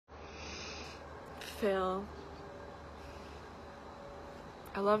Phil,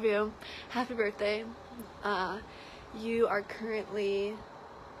 I love you. Happy birthday. You are currently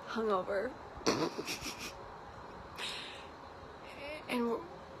hungover. And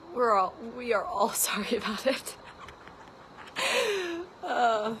we are all sorry about it.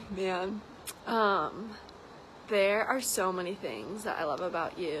 Oh, man. There are so many things that I love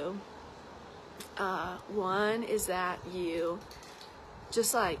about you. One is that you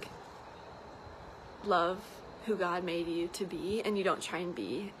just like love who God made you to be, and you don't try and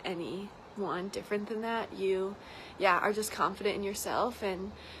be anyone different than that. You are just confident in yourself,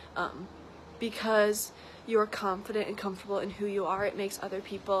 and because you're confident and comfortable in who you are, it makes other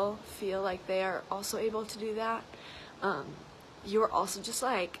people feel like they are also able to do that. You are also just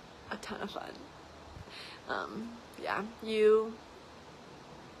like a ton of fun. You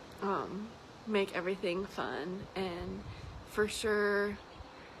make everything fun, and for sure,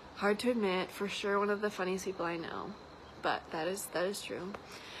 hard to admit, for sure one of the funniest people I know, but that is true.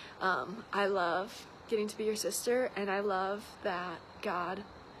 I love getting to be your sister, and I love that God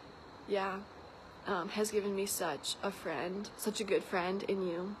has given me such a friend, such a good friend in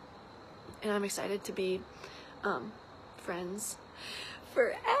you, and I'm excited to be friends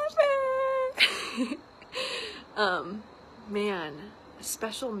forever. Man, a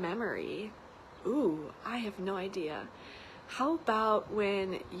special memory. Ooh, I have no idea. How about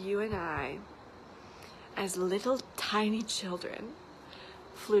when you and I, as little tiny children,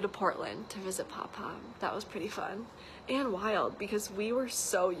 flew to Portland to visit Papa? That was pretty fun and wild because we were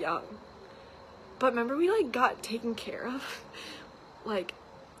so young. But remember, we like got taken care of. Like,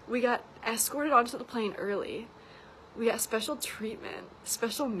 we got escorted onto the plane early. We got special treatment,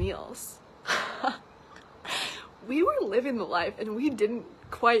 special meals. We were living the life, and we didn't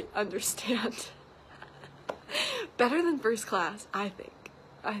quite understand. Better than first class, I think.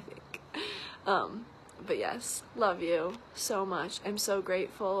 But yes, love you so much. I'm so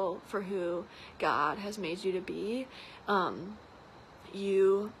grateful for who God has made you to be.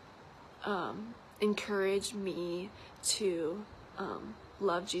 You encourage me to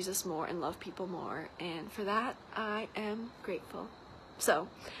love Jesus more and love people more, and for that I am grateful. So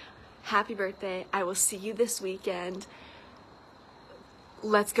happy birthday. I will see you this weekend.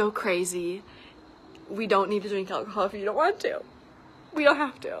 Let's go crazy. We don't need to drink alcohol if you don't want to. We don't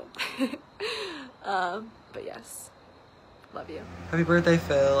have to. But yes, love you. Happy birthday,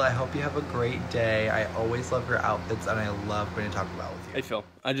 Phil. I hope you have a great day. I always love your outfits, and I love going to Taco Bell with you. Hey, Phil.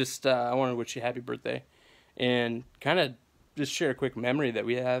 I want to wish you happy birthday and kind of just share a quick memory that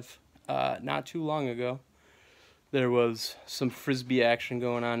we have. Not too long ago, there was some Frisbee action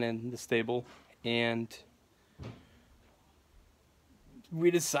going on in the stable, and we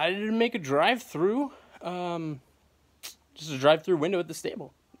decided to make a drive-through, just a drive-through window at the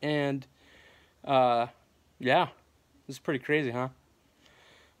stable. And, it's pretty crazy, huh?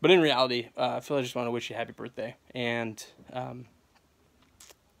 But in reality, Phil, I just want to wish you a happy birthday. And,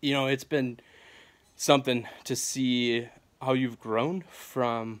 it's been something to see how you've grown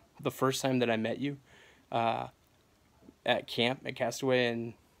from the first time that I met you at camp at Castaway.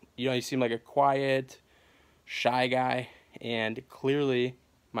 And, you seem like a quiet, shy guy. And clearly,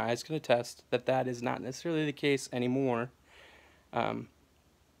 my eyes can attest that is not necessarily the case anymore.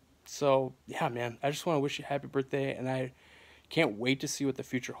 So, yeah, man, I just want to wish you a happy birthday, and I can't wait to see what the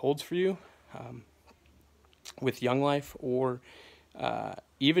future holds for you with Young Life, or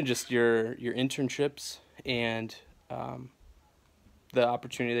even just your internships and the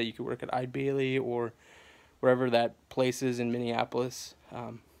opportunity that you could work at Ide Bailey or wherever that place is in Minneapolis.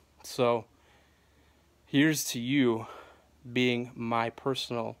 So here's to you being my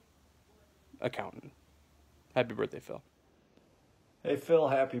personal accountant. Happy birthday, Phil. Hey, Phil,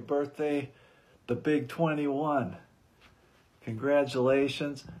 happy birthday. The big 21.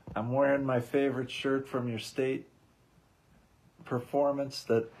 Congratulations. I'm wearing my favorite shirt from your state performance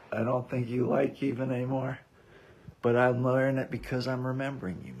that I don't think you like even anymore. But I'm wearing it because I'm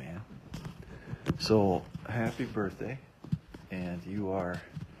remembering you, man. So, happy birthday. And you are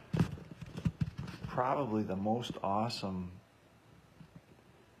probably the most awesome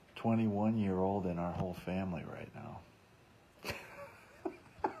 21-year-old in our whole family right now.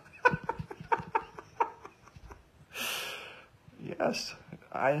 Yes.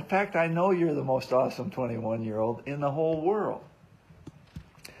 In fact, I know you're the most awesome 21-year-old in the whole world.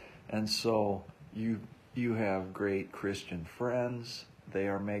 And so you have great Christian friends. They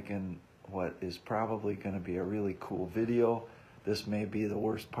are making what is probably going to be a really cool video. This may be the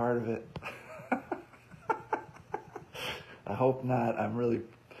worst part of it. I hope not. I'm really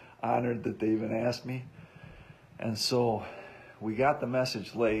honored that they even asked me. And so we got the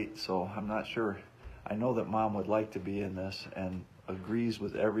message late, so I'm not sure I know that Mom would like to be in this and agrees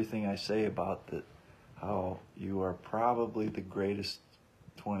with everything I say about that, how you are probably the greatest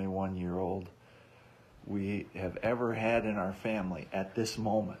 21-year-old we have ever had in our family at this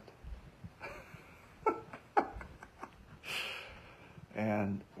moment.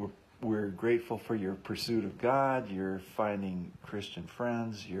 And we're grateful for your pursuit of God, you're finding Christian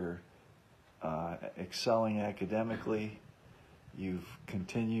friends, you're excelling academically, you've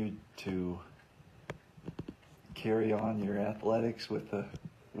continued to carry on your athletics with the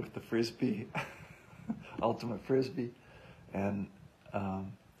frisbee, ultimate frisbee, and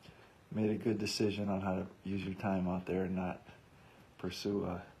made a good decision on how to use your time out there and not pursue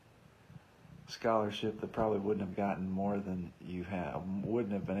a scholarship that probably wouldn't have gotten more than you have,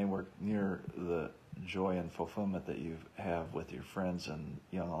 wouldn't have been anywhere near the joy and fulfillment that you have with your friends and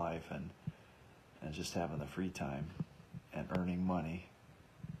young life and just having the free time and earning money.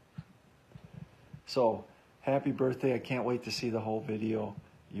 So, happy birthday. I can't wait to see the whole video.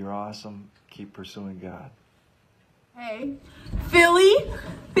 You're awesome. Keep pursuing God. Hey,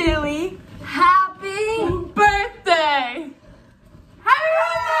 Billy, happy birthday! Happy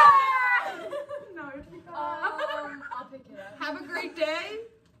birthday! No, I'll pick it up. Have a great day.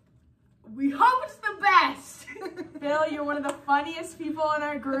 We hope it's the best. Bill, you're one of the funniest people in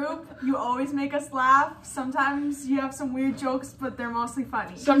our group. You always make us laugh. Sometimes you have some weird jokes, but they're mostly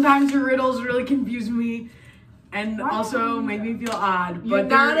funny. Sometimes your riddles really confuse me and also make me feel odd, but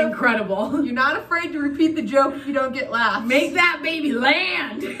they're incredible. You're not afraid to repeat the joke if you don't get laughs. Make that baby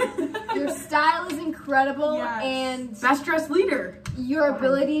land! Your style is incredible, Yes. and Best dressed leader. your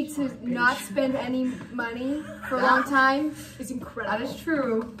ability to not spend any money for a long time is incredible. That is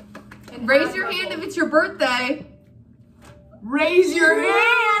true. And Raise your hand if it's your birthday. Raise your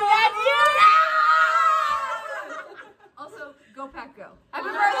hand! That's you! Also, go Pack Go. Happy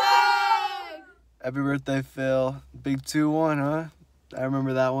birthday! Happy birthday, Phil. Big 2-1, huh? I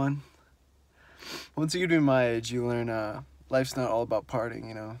remember that one. Once you get to be my age, you learn life's not all about partying,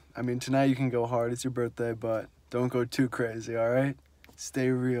 you know? I mean, tonight you can go hard, it's your birthday, but don't go too crazy, all right? Stay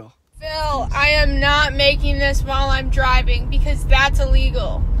real. Phil, I am not making this while I'm driving because that's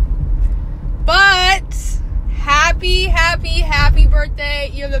illegal. But happy birthday.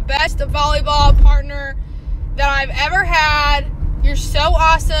 You're the best volleyball partner that I've ever had. You're so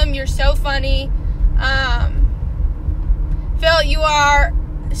awesome. You're so funny. Phil, you are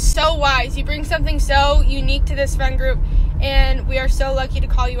so wise. You bring something so unique to this friend group, and we are so lucky to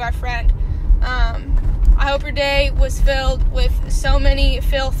call you our friend. I hope your day was filled with so many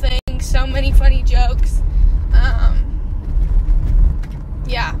Phil things, so many funny jokes.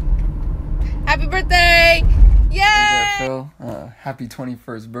 Yeah. Happy birthday! Yay! Hey there, Phil. Happy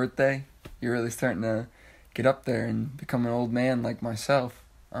 21st birthday. You're really starting to get up there and become an old man like myself.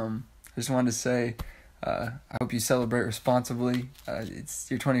 I just wanted to say, I hope you celebrate responsibly.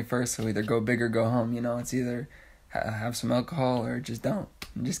 It's your 21st, so either go big or go home. You know, it's either have some alcohol or just don't.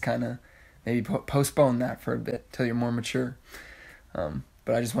 And just kind of maybe postpone that for a bit till you're more mature.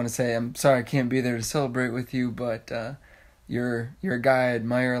 But I just want to say I'm sorry I can't be there to celebrate with you, but you're a guy I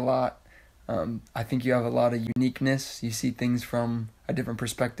admire a lot. I think you have a lot of uniqueness. You see things from a different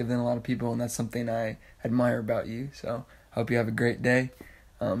perspective than a lot of people, and that's something I admire about you. So I hope you have a great day,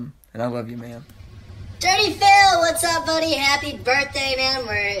 and I love you, man. Dirty Phil, what's up, buddy? Happy birthday, man.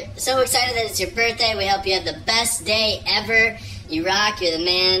 We're so excited that it's your birthday. We hope you have the best day ever. You rock, you're the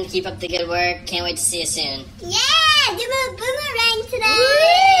man. Keep up the good work. Can't wait to see you soon. Yeah, do a boomerang today.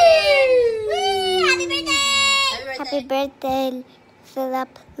 Woo! Happy birthday! Happy birthday,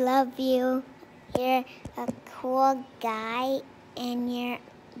 Philip. Love you. You're a cool guy, and you're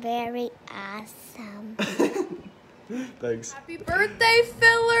very awesome. Thanks. Happy birthday,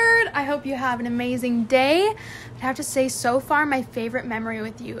 Fillard! I hope you have an amazing day. I have to say, so far, my favorite memory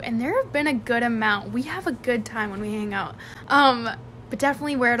with you, and there have been a good amount. We have a good time when we hang out. But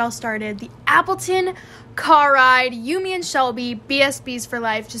definitely where it all started, the Appleton car ride, you, me, and Shelby, BSBs for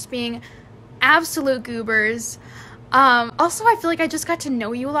life, just being absolute goobers. Also, I feel like I just got to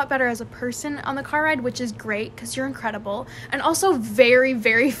know you a lot better as a person on the car ride, which is great because you're incredible and also very,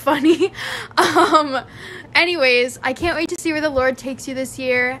 very funny. Anyways, I can't wait to see where the Lord takes you this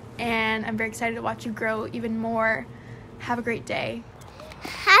year, and I'm very excited to watch you grow even more. Have a great day.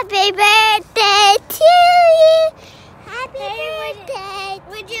 Happy birthday to you. Happy birthday.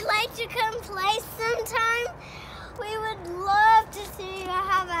 Would you like to come play sometime? We would love to see you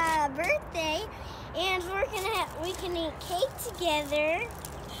have a birthday. And we can eat cake together,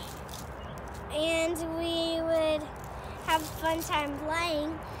 and we would have a fun time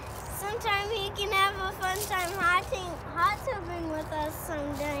playing. Sometime you can have a fun time hot tubbing with us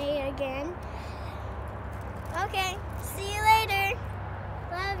someday again. Okay, see you later.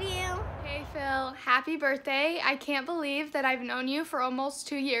 Love you. Hey Phil, happy birthday. I can't believe that I've known you for almost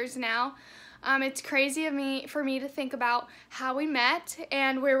 2 years now. It's crazy for me to think about how we met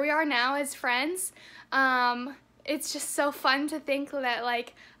and where we are now as friends. It's just so fun to think that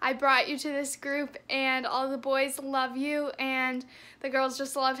like I brought you to this group and all the boys love you and the girls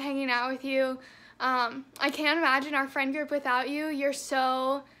just love hanging out with you. I can't imagine our friend group without you. You're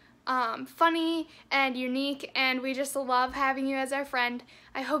so funny and unique, and we just love having you as our friend.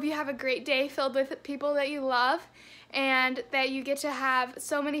 I hope you have a great day filled with people that you love and that you get to have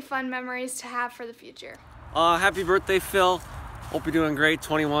so many fun memories to have for the future. Happy birthday, Phil. Hope you're doing great.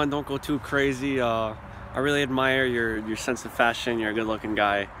 21, don't go too crazy. I really admire your sense of fashion. You're a good looking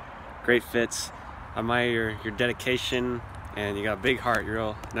guy, great fits. I admire your dedication, and you got a big heart. You're a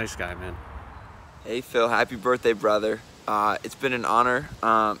real nice guy, man. Hey Phil, happy birthday, brother. It's been an honor,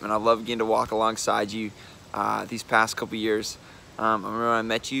 and I love getting to walk alongside you these past couple years. I remember when I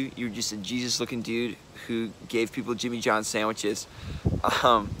met you, you were just a Jesus-looking dude who gave people Jimmy John sandwiches.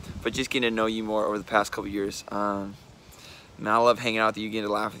 But just getting to know you more over the past couple years. Man, I love hanging out with you, getting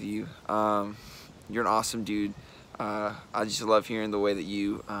to laugh with you. You're an awesome dude. I just love hearing the way that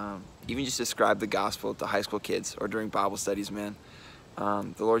you even just describe the gospel to high school kids or during Bible studies, man.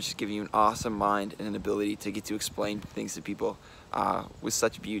 The Lord's just giving you an awesome mind and an ability to get to explain things to people with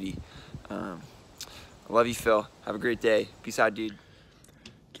such beauty. I love you, Phil. Have a great day. Peace out, dude.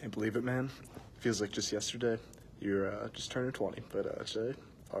 Can't believe it, man. Feels like just yesterday. You're just turning 20, but today,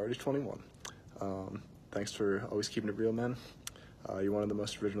 already 21. Thanks for always keeping it real, man. You're one of the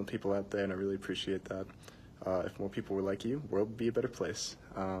most original people out there, and I really appreciate that. If more people were like you, the world would be a better place.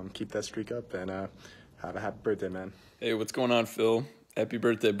 Keep that streak up, and have a happy birthday, man. Hey, what's going on, Phil? Happy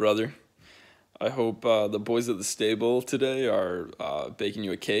birthday, brother. I hope the boys at the stable today are baking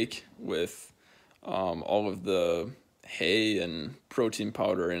you a cake with all of the hay and protein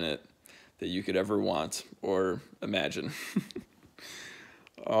powder in it that you could ever want or imagine.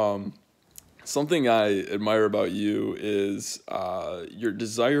 Something I admire about you is your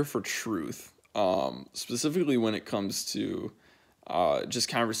desire for truth, specifically when it comes to just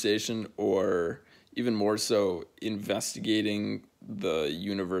conversation, or even more so investigating the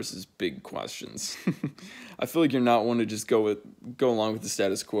universe's big questions. I feel like you're not one to just go along with the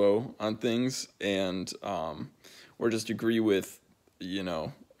status quo on things, and or just agree with, you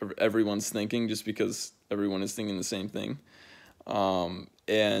know, everyone's thinking just because everyone is thinking the same thing. You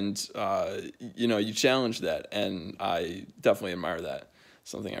know, you challenge that, and I definitely admire that.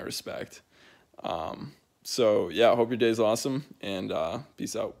 Something I respect. So yeah, I hope your day's awesome, and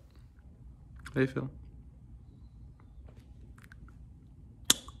peace out. Hey, Phil.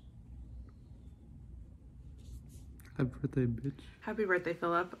 Happy birthday, bitch. Happy birthday,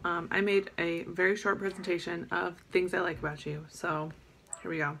 Philip. I made a very short presentation of things I like about you. So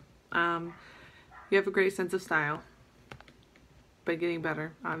here we go. You have a great sense of style, but getting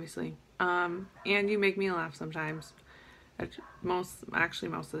better, obviously. And you make me laugh sometimes. Most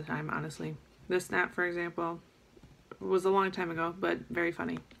of the time, honestly. This snap, for example, was a long time ago, but very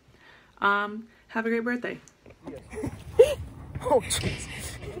funny. Have a great birthday. Oh, jeez.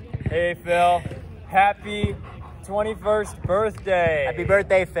 Hey, Phil. Happy 21st birthday. Happy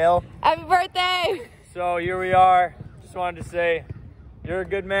birthday, Phil. Happy birthday! So here we are. Just wanted to say, you're a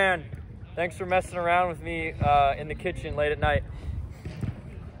good man. Thanks for messing around with me in the kitchen late at night.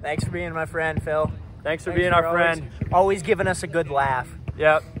 Thanks for being my friend, Phil. Thanks for being our friend. Always giving us a good laugh.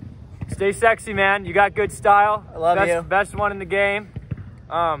 Yep. Stay sexy, man. You got good style. I love you. Best one in the game.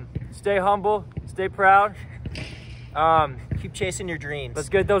 Stay humble. Stay proud. Keep chasing your dreams. Let's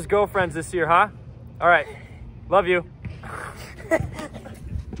get those girlfriends this year, huh? All right. Love you.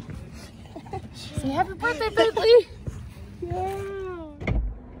 Say happy birthday, Bentley.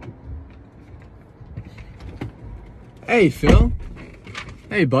 Hey, Phil.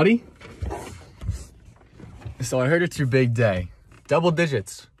 Hey, buddy. So I heard it's your big day. Double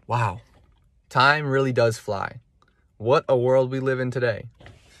digits. Wow. Time really does fly. What a world we live in today.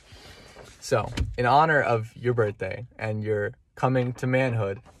 So, in honor of your birthday and your coming to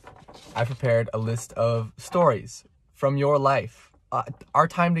manhood, I prepared a list of stories from your life, our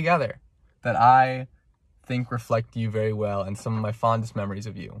time together, that I think reflect you very well and some of my fondest memories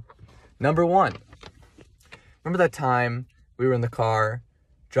of you. Number 1. Remember that time we were in the car,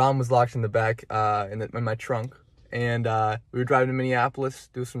 John was locked in the back in my trunk, and we were driving to Minneapolis,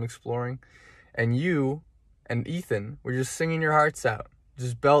 do some exploring, and you and Ethan were just singing your hearts out,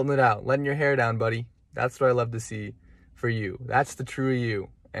 just belting it out, letting your hair down, buddy. That's what I love to see for you. That's the true you,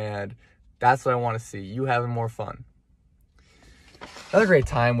 and that's what I want to see, you having more fun. Another great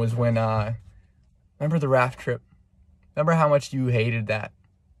time was when remember the raft trip? Remember how much you hated that?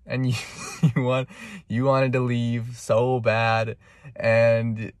 And you wanted to leave so bad,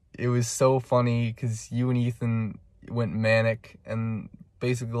 and it was so funny because you and Ethan went manic and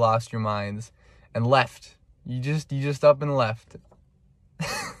basically lost your minds and left. You just up and left.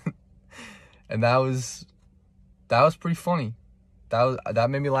 And that was pretty funny. That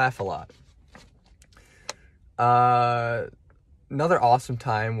made me laugh a lot. Another awesome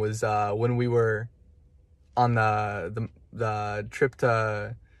time was when we were on the trip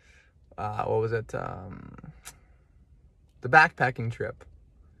to what was it? The backpacking trip.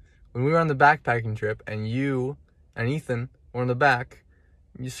 When we were on the backpacking trip and you and Ethan were in the back,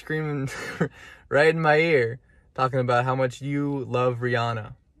 you screaming right in my ear, talking about how much you love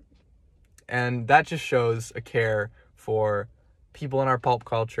Rihanna. And that just shows a care for people in our pulp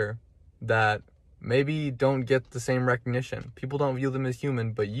culture that maybe don't get the same recognition. People don't view them as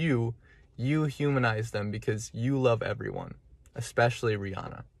human, but you humanize them because you love everyone, especially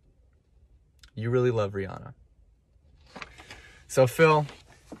Rihanna. You really love Rihanna. So Phil,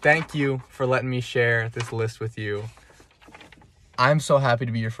 thank you for letting me share this list with you. I'm so happy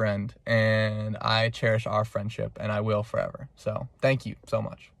to be your friend, and I cherish our friendship, and I will forever. So thank you so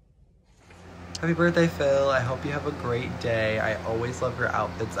much. Happy birthday, Phil. I hope you have a great day. I always love your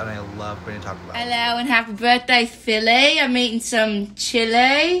outfits, and I love going to talk about it. Hello, and happy birthday, Philly. I'm eating some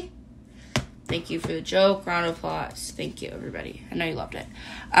chili. Thank you for the joke. Round of applause. Thank you, everybody. I know you loved it.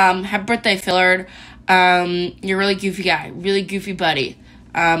 Happy birthday, Fillard. You're a really goofy guy. Really goofy buddy.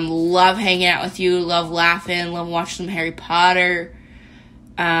 Love hanging out with you. Love laughing. Love watching some Harry Potter.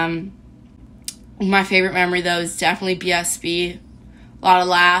 My favorite memory, though, is definitely BSB. A lot of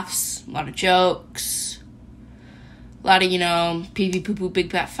laughs. A lot of jokes. A lot of, pee pee poo poo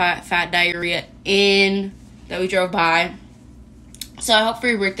big fat diarrhea in that we drove by. So I hope for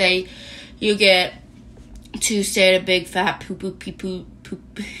your birthday you get to stay at a big fat poo poo pee poo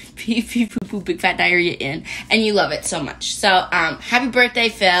pee pee poo poo big fat diarrhea inn, and you love it so much. So happy birthday,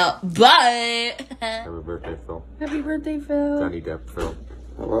 Phil. Bye. Happy birthday, Phil. Happy birthday, Phil. Johnny Depp, Phil.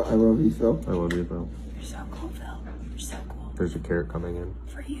 I love you, Phil. I love you, Phil. You're so cool, Phil. You're so cool. There's a carrot coming in.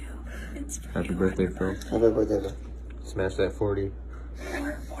 For you. It's for Happy you. birthday, Phil. Happy birthday, Phil. Smash that 40.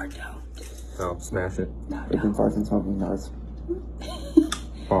 Or don't. No, smash it. You can fart in something nuts.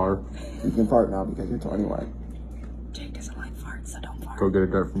 Bar. You can fart now because you're 21. Jake doesn't like farts, so don't fart. Go get a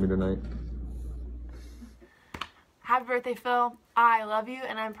dart for me tonight. Happy birthday, Phil. I love you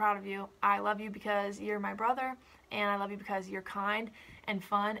and I'm proud of you. I love you because you're my brother, and I love you because you're kind and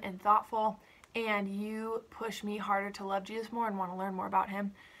fun and thoughtful, and you push me harder to love Jesus more and want to learn more about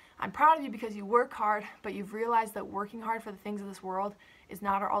him. I'm proud of you because you work hard, but you've realized that working hard for the things of this world is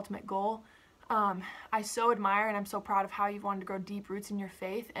not our ultimate goal. I so admire and I'm so proud of how you've wanted to grow deep roots in your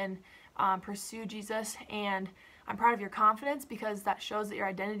faith and pursue Jesus, and I'm proud of your confidence because that shows that your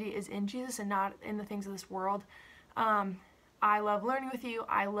identity is in Jesus and not in the things of this world. I love learning with you.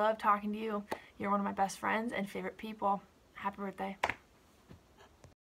 I love talking to you. You're one of my best friends and favorite people. Happy birthday.